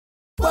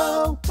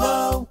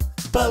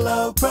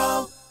below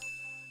pro.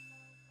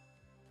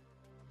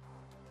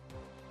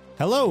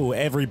 Hello,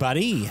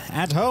 everybody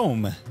at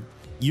home.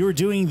 You're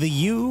doing the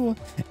U,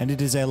 and it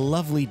is a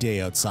lovely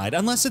day outside.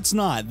 Unless it's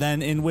not,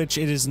 then in which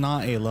it is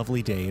not a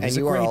lovely day. It is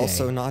a great day. And you are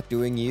also not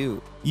doing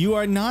you. You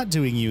are not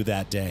doing you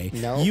that day.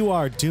 No. You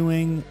are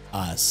doing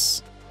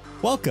us.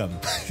 Welcome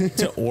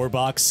to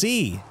Orbox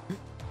C.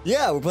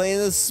 Yeah, we're playing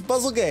this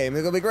puzzle game.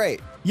 It's gonna be great.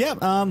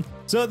 Yeah.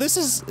 So this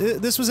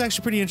was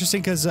actually pretty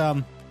interesting because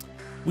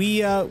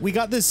we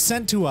got this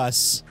sent to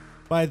us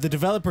by the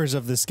developers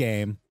of this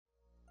game.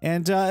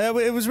 And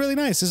it was really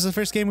nice. This is the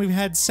first game we've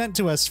had sent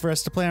to us for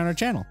us to play on our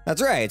channel.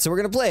 That's right. So we're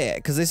gonna play it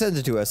because they sent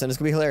it to us, and it's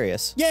gonna be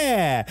hilarious.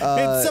 Yeah,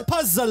 it's a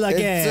puzzle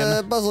game. It's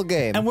a puzzle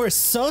game, and we're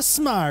so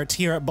smart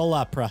here at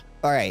Balapra.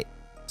 All right.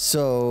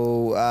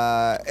 So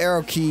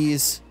arrow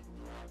keys,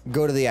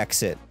 go to the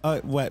exit.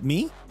 What,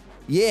 me?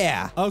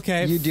 Yeah.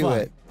 Okay. You do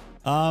it.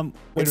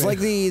 It's like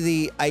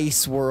the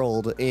ice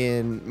world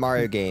in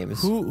Mario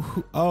games. Who?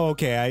 Oh,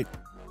 okay.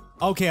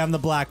 I'm the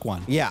black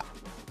one. Yeah.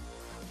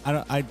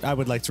 I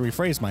would like to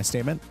rephrase my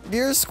statement.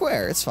 You're a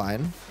square. It's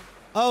fine.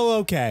 Oh,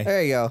 okay.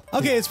 There you go.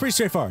 Okay, it's pretty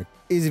straightforward.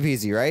 Easy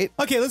peasy, right?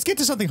 Okay, let's get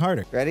to something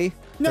harder. Ready?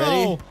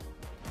 No.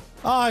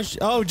 Ready?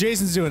 Oh,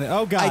 Jason's doing it.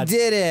 Oh God. I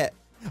did it.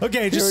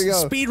 Okay,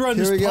 just speed run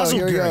this puzzle.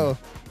 Here we go.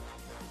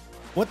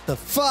 What the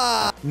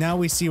fuck? Now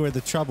we see where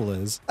the trouble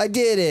is. I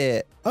did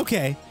it.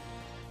 Okay.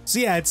 So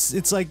yeah,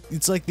 it's like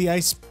the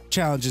ice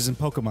challenges in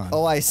Pokemon.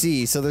 Oh, I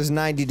see. So there's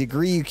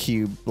 90-degree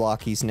cube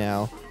blockies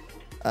now.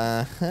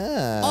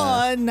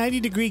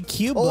 90-degree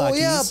cube blockies. Oh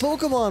yeah,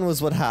 Pokemon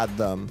was what had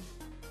them.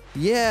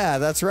 Yeah,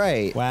 that's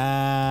right.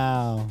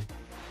 Wow.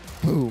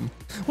 Boom.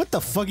 What the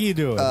fuck are you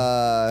doing?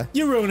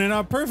 You're ruining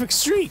our perfect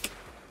streak.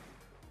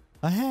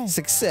 Hey.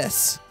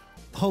 Success.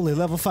 Holy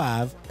level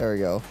 5. There we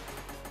go.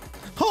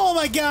 Oh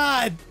my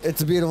God.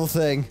 It's a beautiful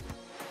thing.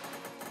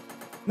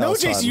 No,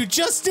 Jason, you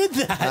just did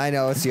that. I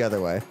know, it's the other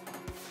way.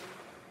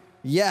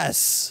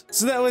 Yes.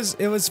 So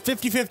it was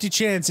 50-50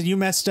 chance, and you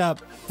messed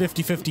up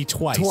 50-50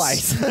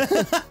 twice.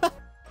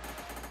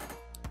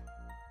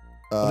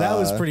 That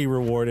was pretty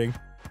rewarding.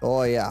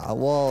 Oh yeah.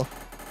 Well,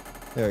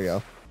 there we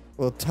go.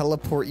 We'll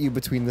teleport you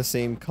between the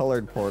same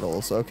colored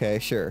portals. Okay,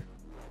 sure.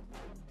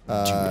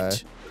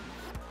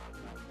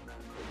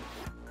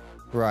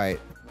 Right.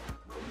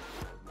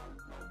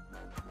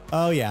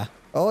 Oh yeah.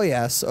 Oh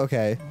yes.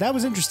 Okay. That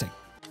was interesting.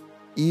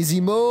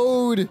 Easy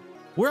mode.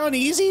 We're on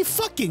easy?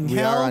 Fucking hell.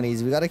 We are on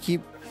easy. We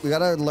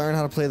gotta learn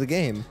how to play the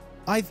game.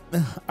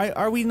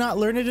 Are we not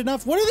learning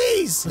enough? What are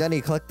these? Denny,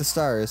 collect the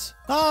stars.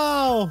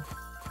 Oh.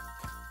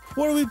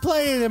 What are we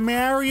playing? A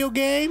Mario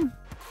game?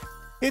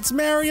 It's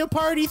Mario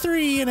Party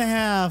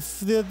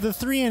 3.5. The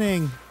 3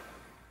 inning.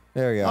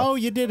 There we go. Oh,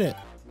 you did it.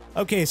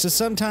 Okay, so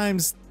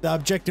sometimes the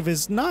objective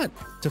is not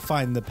to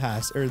find the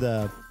pass or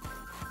the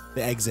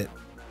exit.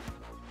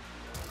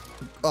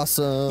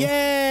 Awesome.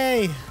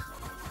 Yay!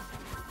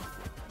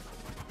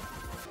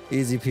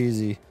 Easy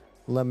peasy.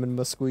 Lemon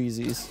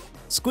squeezies.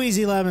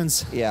 Squeezy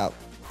lemons. Yeah.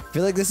 I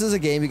feel like this is a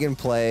game you can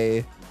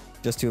play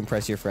just to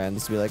impress your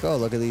friends. To be like, oh,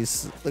 look at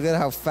these. Look at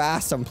how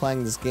fast I'm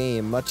playing this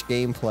game. Much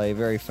gameplay.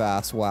 Very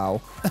fast.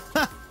 Wow.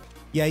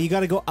 Yeah, you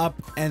gotta go up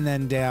and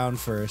then down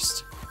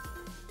first.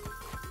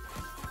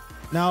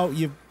 No, there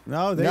you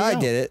go. I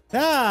did it.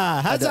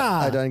 Ah, huzzah!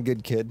 I done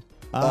good, kid.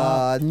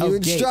 New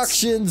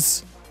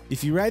instructions. Gates.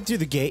 If you ride through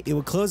the gate, it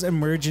will close and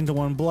merge into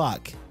one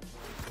block.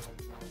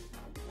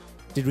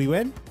 Did we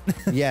win?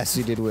 Yes,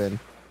 you did win.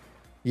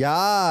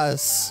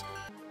 Yes.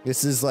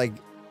 This is like,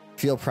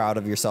 feel proud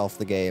of yourself,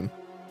 the game.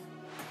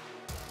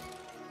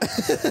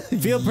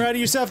 Feel proud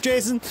of yourself,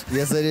 Jason?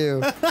 Yes, I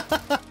do.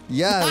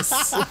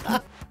 Yes.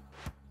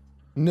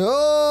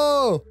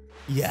 No.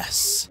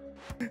 Yes.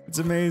 It's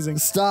amazing.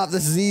 Stop.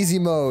 This is easy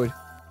mode.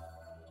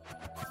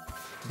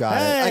 Got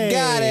it. I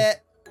got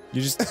it.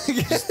 You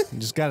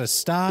just gotta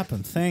stop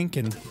and think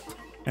and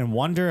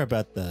wonder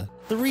about the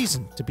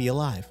reason to be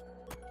alive.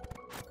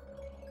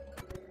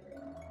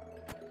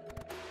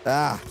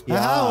 Ah,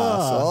 yes.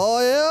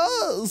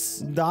 Oh, yes.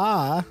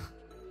 Da.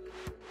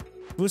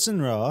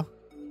 Busenra.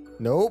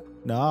 Nope.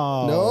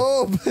 No.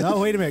 Nope. No,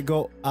 wait a minute.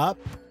 Go up.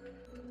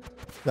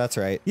 That's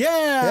right.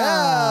 Yeah.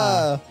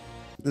 Yeah.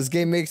 This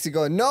game makes you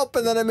go, nope,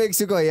 and then it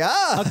makes you go,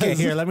 yeah. Okay,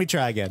 here, let me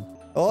try again.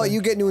 Oh,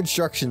 you get new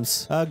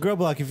instructions. Grow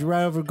block. If you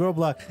ride over a grow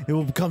block, it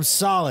will become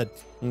solid.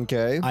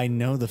 Okay. I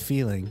know the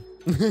feeling.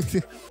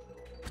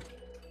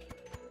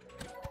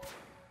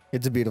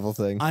 It's a beautiful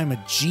thing. I'm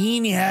a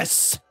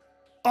genius.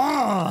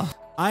 I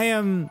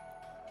am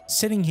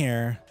sitting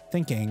here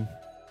thinking,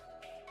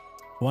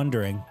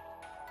 wondering,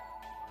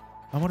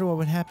 I wonder what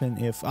would happen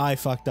if I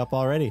fucked up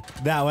already.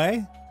 That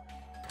way,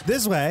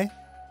 this way,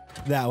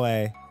 that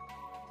way,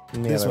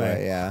 this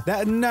way. Yeah.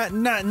 That,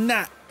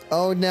 nah.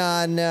 Oh,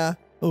 nah.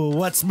 Ooh,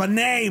 what's my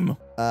name?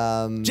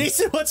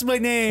 Jason, what's my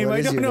name?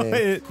 I don't know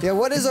it. Yeah,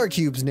 what is our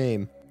cube's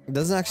name? It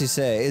doesn't actually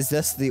say. Is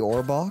this the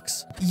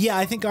Orbox? Yeah,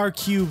 I think our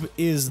cube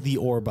is the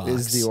Orbox.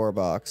 Is the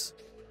Orbox.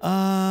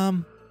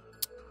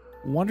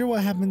 Wonder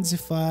what happens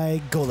if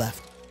I go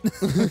left.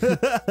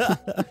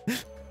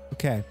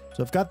 Okay,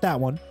 so I've got that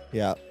one.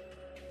 Yeah.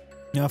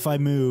 Now if I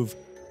move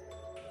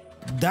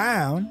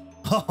down,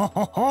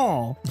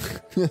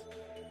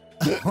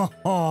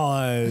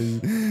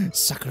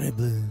 sacre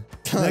bleu.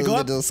 Can I go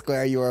up? Little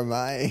square, you are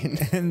mine.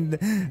 And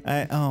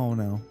oh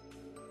no.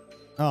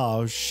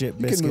 Oh shit,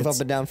 You biscuits. can move up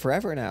and down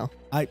forever now.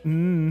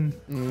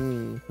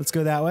 Let's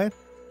go that way.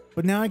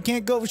 But now I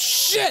can't go.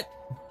 Shit!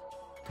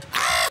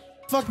 Ah!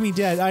 Fuck me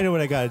dead. I know what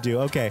I gotta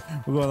do. Okay,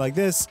 we're going like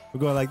this. We're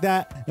going like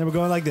that. Then we're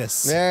going like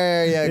this.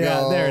 There you go.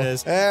 Yeah, there it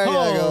is. There you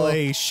go.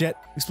 Holy shit!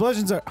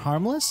 Explosions are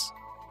harmless.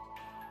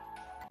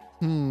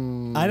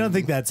 I don't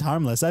think that's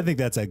harmless. I think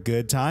that's a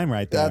good time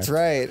right there. That's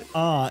right.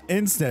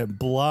 Instant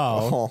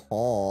blow.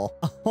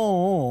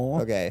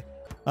 Oh. Okay.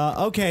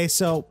 Okay,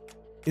 so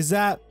is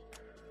that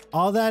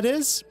all that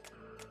is?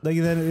 Like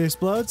then it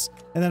explodes,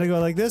 and then I go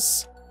like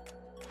this.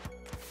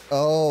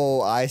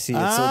 Oh, I see. So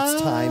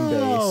it's time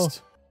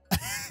based.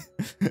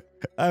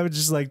 I would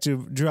just like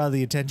to draw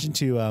the attention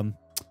to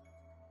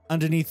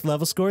underneath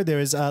level score. There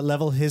is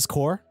level his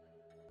core.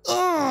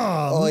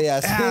 Oh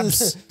yes,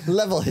 abs.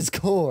 Level his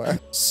core.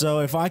 So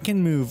if I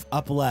can move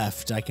up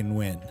left, I can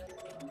win.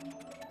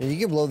 And you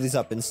can blow these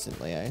up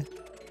instantly, eh?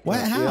 What?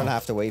 You How? don't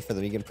have to wait for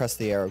them. You can press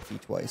the arrow key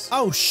twice.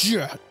 Oh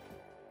shit!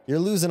 You're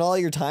losing all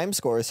your time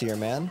scores here,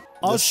 man.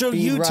 I'll The show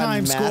you speedrun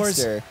time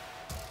master. scores.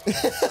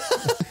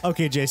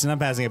 Okay, Jason, I'm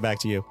passing it back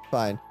to you.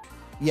 Fine.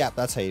 Yeah,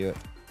 that's how you do it.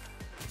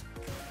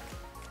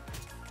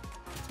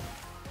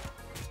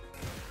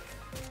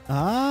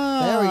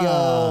 Ah. There we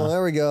go.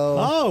 There we go.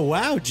 Oh,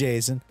 wow,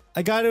 Jason.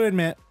 I got to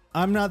admit,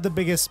 I'm not the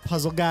biggest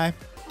puzzle guy.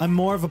 I'm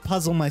more of a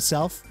puzzle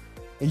myself.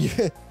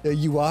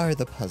 You are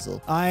the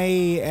puzzle. I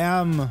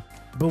am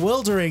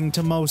bewildering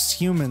to most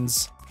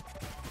humans.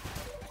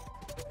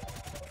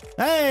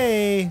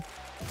 Hey!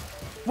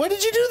 Why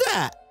did you do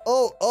that?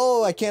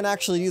 Oh, I can't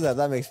actually do that.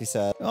 That makes me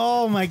sad.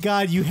 Oh my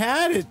god, you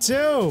had it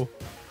too!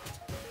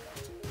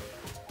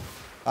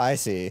 I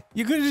see.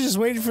 You could have just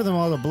waited for them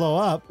all to blow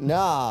up.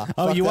 Nah.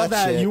 Oh, fuck you want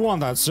that? shit. You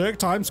want that sick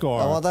time score?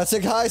 I want that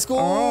sick high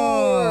score.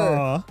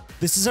 Oh.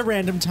 This is a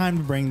random time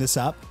to bring this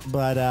up,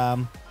 but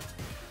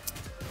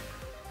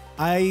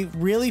I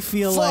really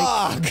feel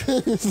like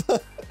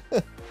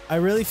I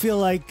really feel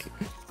like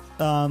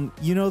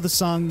you know the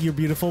song "You're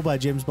Beautiful" by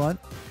James Blunt.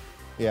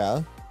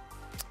 Yeah.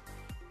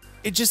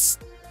 It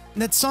just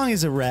that song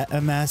is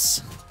a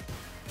mess.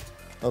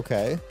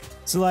 Okay.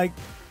 So like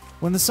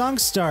when the song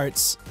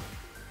starts,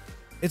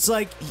 it's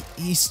like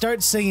he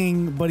starts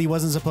singing, but he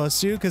wasn't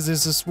supposed to because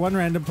there's this one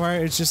random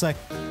part. It's just like,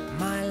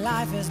 my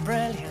life is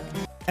brilliant,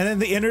 and then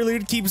the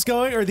interlude keeps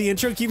going, or the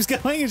intro keeps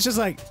going. It's just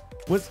like,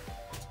 what?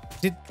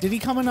 Did he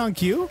come in on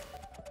cue?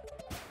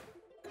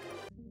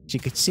 You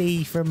could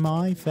see from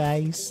my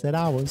face that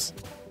I was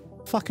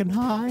fucking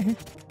high.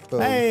 Boom.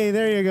 Hey,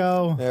 there you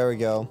go. There we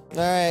go. All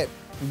right,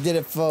 we did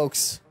it,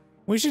 folks.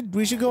 We should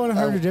go on a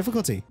harder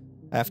difficulty.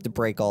 I have to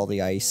break all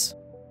the ice.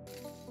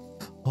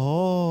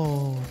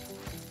 Oh.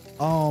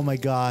 Oh my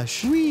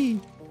gosh.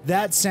 Whee.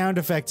 That sound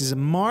effect is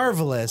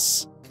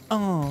marvelous.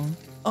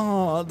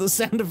 Oh, the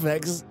sound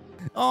effects.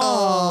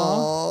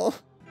 Oh.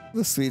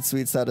 The sweet,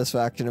 sweet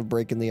satisfaction of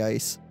breaking the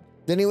ice.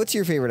 Denny, what's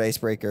your favorite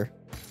icebreaker?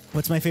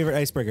 What's my favorite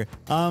icebreaker?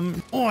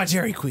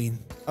 Dairy Queen.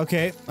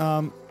 Okay,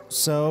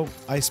 so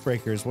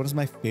icebreakers. What is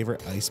my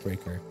favorite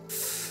icebreaker?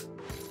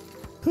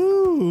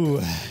 Whew,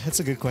 that's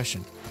a good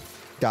question.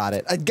 Got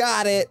it. I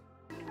got it.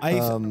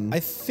 I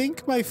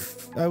think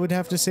I would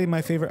have to say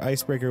my favorite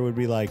icebreaker would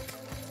be like,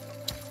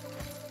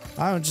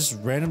 I don't know, just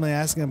randomly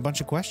asking a bunch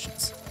of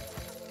questions.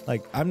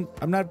 Like I'm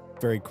not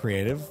very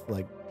creative.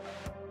 Like,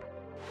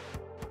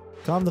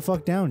 calm the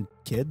fuck down,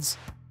 kids.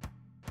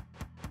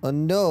 Oh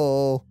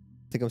no,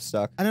 I think I'm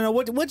stuck. I don't know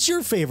what's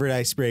your favorite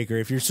icebreaker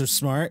if you're so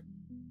smart.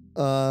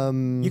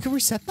 You can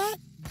reset that?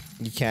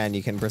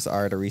 You can press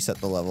R to reset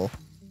the level.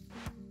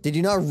 Did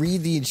you not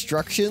read the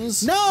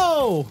instructions?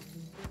 No!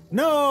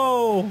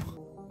 No!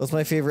 What's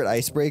my favorite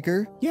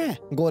icebreaker? Yeah.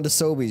 I'm going to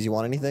Sobeys. You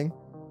want anything?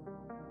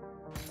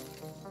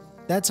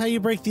 That's how you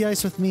break the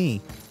ice with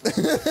me.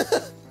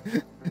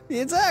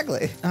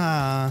 Exactly.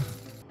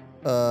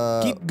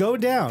 Go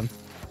down.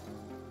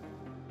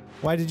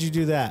 Why did you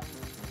do that?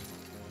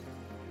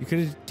 You could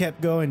have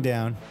kept going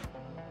down.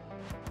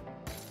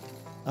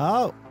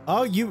 Oh,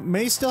 you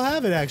may still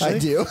have it, actually. I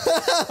do.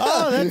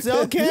 Oh, that's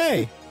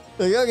okay.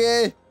 Like,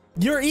 okay.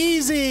 You're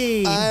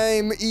easy.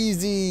 I'm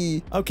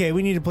easy. Okay,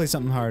 we need to play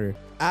something harder.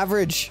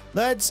 Average.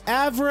 Let's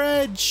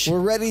average. We're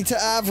ready to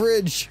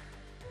average.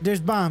 There's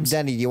bombs.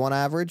 Denny, do you want to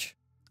average?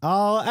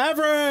 I'll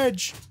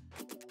average.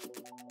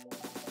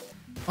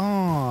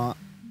 Aw.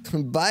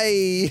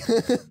 Bye.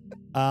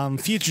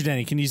 Future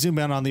Denny, can you zoom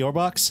in on the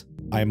Orbox?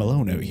 I am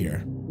alone out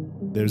here.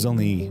 There's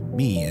only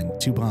me and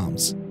 2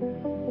 bombs.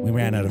 We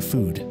ran out of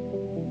food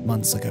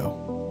months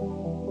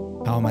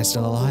ago. How am I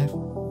still alive?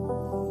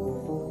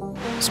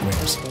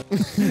 Squares.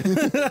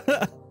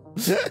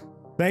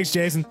 Thanks,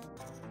 Jason.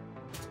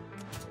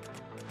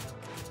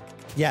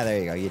 Yeah, there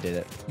you go. You did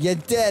it. You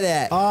did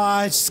it.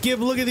 Aw, Skip,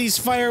 look at these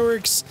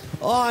fireworks.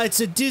 Aw, it's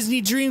a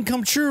Disney dream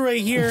come true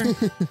right here.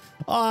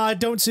 Aw,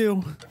 don't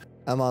sue.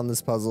 I'm on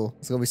this puzzle.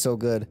 It's gonna be so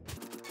good.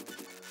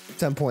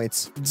 10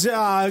 points.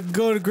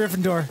 Go to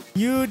Gryffindor.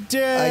 You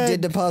did. I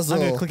did the puzzle.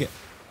 I'm gonna click it.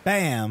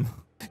 Bam.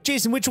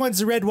 Jason, which one's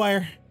the red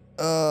wire?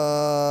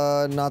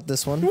 Not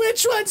this one.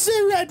 Which one's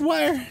the red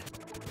wire?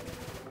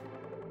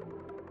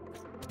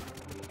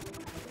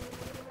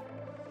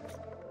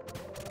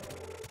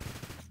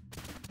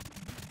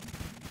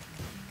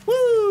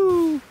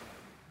 Woo!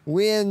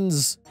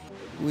 Wins.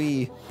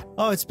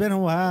 Oh, it's been a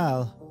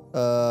while.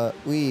 Uh-oh.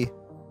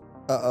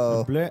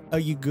 Oh,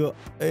 you go.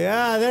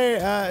 Yeah,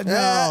 there.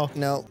 No.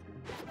 No.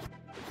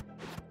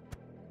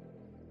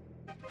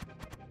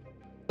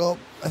 Oh,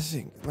 I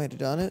think I might have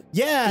done it.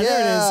 Yeah,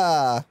 there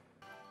it is.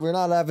 We're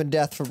not having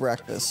death for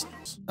breakfast.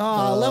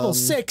 Oh, level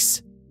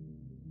 6.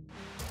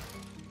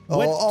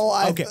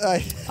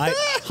 Okay.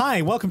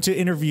 Hi, welcome to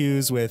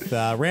interviews with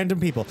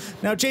random people.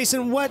 Now,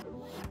 Jason, what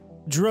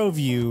drove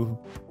you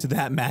to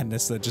that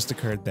madness that just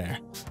occurred there?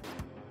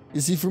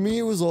 You see, for me,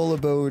 it was all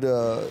about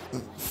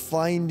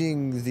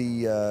finding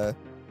the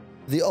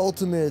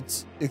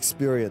ultimate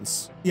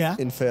experience. Yeah.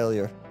 In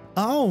failure.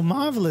 Oh,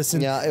 marvelous!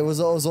 And yeah, it was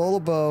all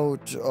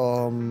about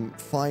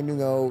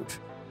finding out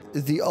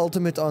the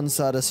ultimate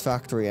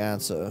unsatisfactory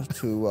answer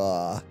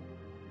to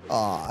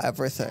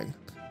everything,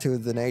 to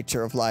the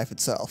nature of life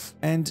itself.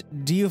 And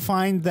do you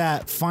find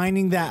that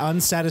finding that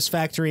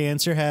unsatisfactory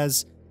answer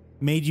has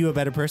made you a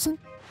better person?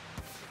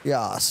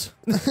 Yes.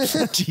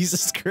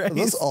 Jesus Christ! Are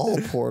those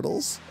all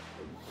portals?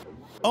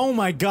 Oh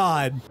my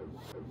God!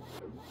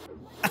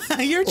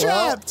 You're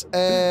trapped.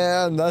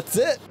 Well, and that's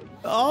it.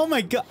 Oh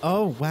my God!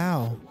 Oh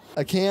wow!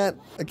 I can't.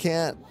 Wait.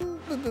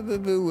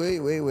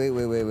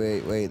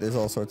 There's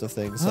all sorts of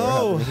things that are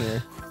happening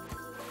here.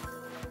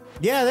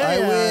 Yeah, there I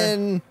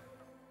win.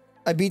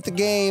 I beat the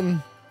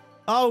game.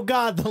 Oh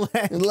God, the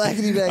lag.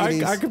 Laggity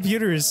baggities. Our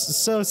computer is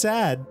so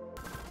sad.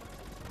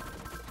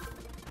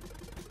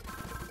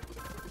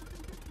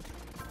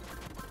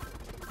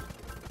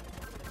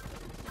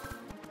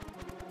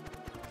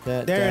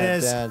 There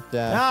it is.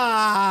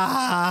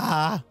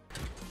 Ah!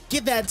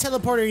 Get that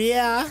teleporter,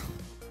 yeah.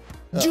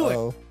 Do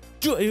it.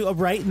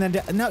 Right, and then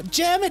no,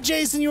 jam it,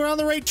 Jason. You were on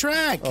the right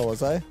track. Oh,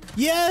 was I?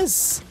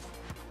 Yes.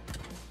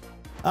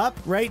 Up,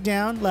 right,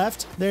 down,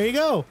 left. There you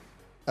go.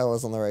 I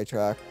was on the right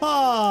track.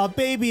 Oh,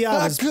 baby,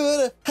 I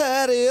could have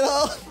had it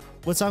all.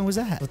 What song was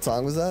that? What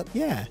song was that?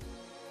 Yeah.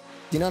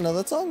 Do you not know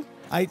that song?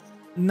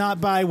 Not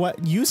by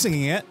what you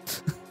singing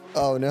it.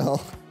 Oh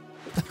no.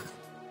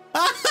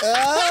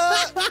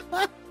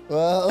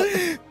 Well.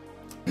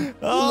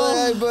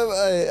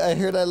 Oh. I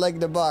heard I liked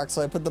the box,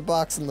 so I put the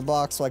box in the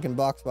box so I can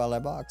box while I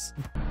box.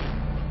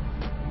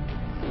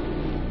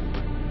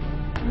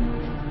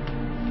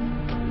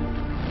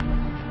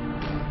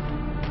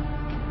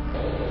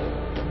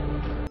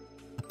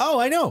 Oh,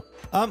 I know.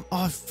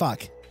 Oh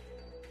fuck.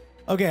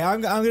 Okay,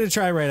 I'm gonna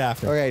try right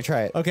after. Okay,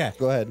 try it. Okay.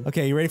 Go ahead.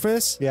 Okay, you ready for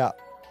this? Yeah.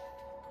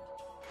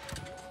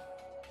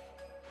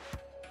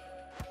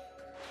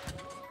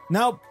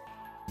 Nope.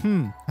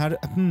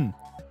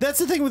 That's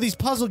the thing with these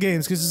puzzle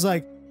games, because it's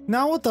like,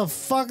 now what the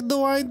fuck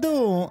do? I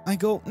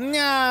go,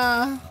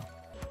 nah.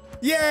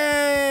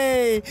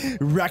 Yay!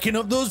 Racking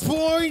up those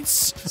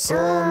points! So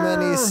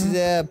many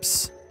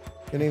steps.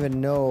 You don't even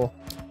know.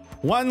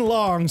 One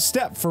long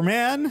step for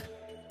man,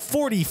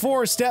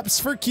 44 steps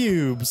for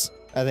cubes.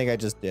 I think I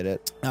just did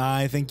it.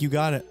 I think you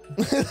got it.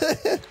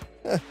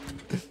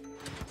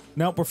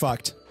 Nope, we're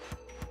fucked.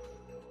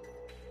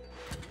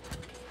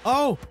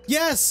 Oh,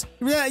 yes!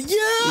 Yeah!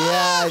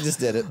 Yeah, I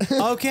just did it.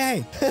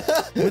 Okay.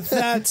 With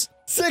that...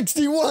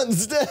 61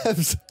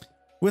 steps!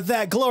 With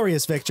that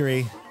glorious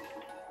victory,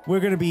 we're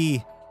gonna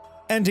be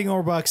ending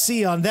Orbox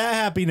C on that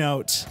happy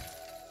note.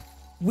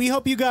 We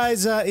hope you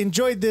guys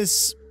enjoyed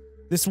this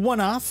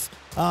one-off.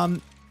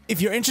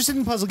 If you're interested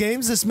in puzzle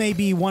games, this may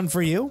be one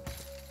for you.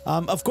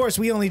 Of course,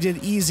 we only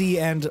did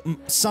easy and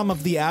some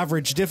of the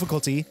average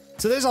difficulty,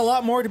 so there's a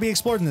lot more to be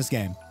explored in this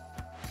game.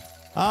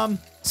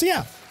 So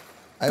yeah.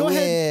 Go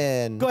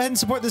ahead and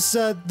support this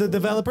the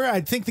developer.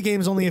 I think the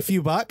game's only a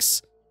few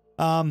bucks.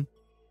 Yeah,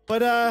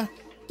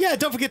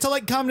 don't forget to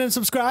like, comment, and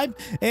subscribe.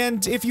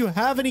 And if you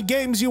have any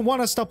games you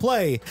want us to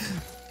play,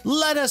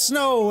 let us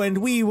know and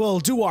we will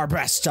do our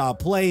best to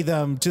play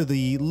them to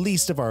the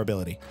least of our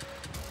ability.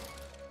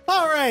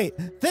 All right,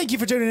 thank you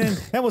for tuning in,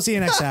 and we'll see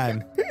you next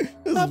time.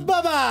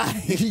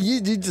 Bye-bye.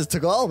 You just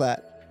took all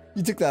that.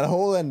 You took that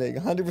whole ending,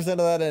 100% of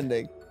that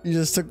ending. You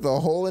just took the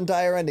whole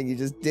entire ending. You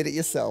just did it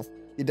yourself.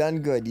 You done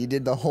good. You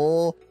did the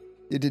whole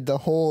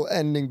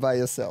ending by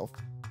yourself.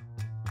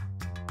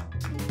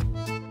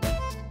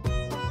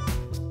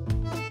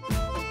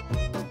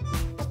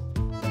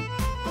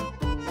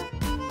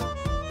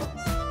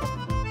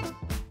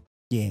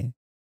 Yeah.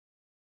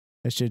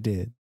 I sure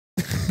did.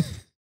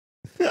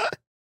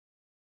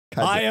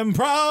 I am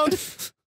proud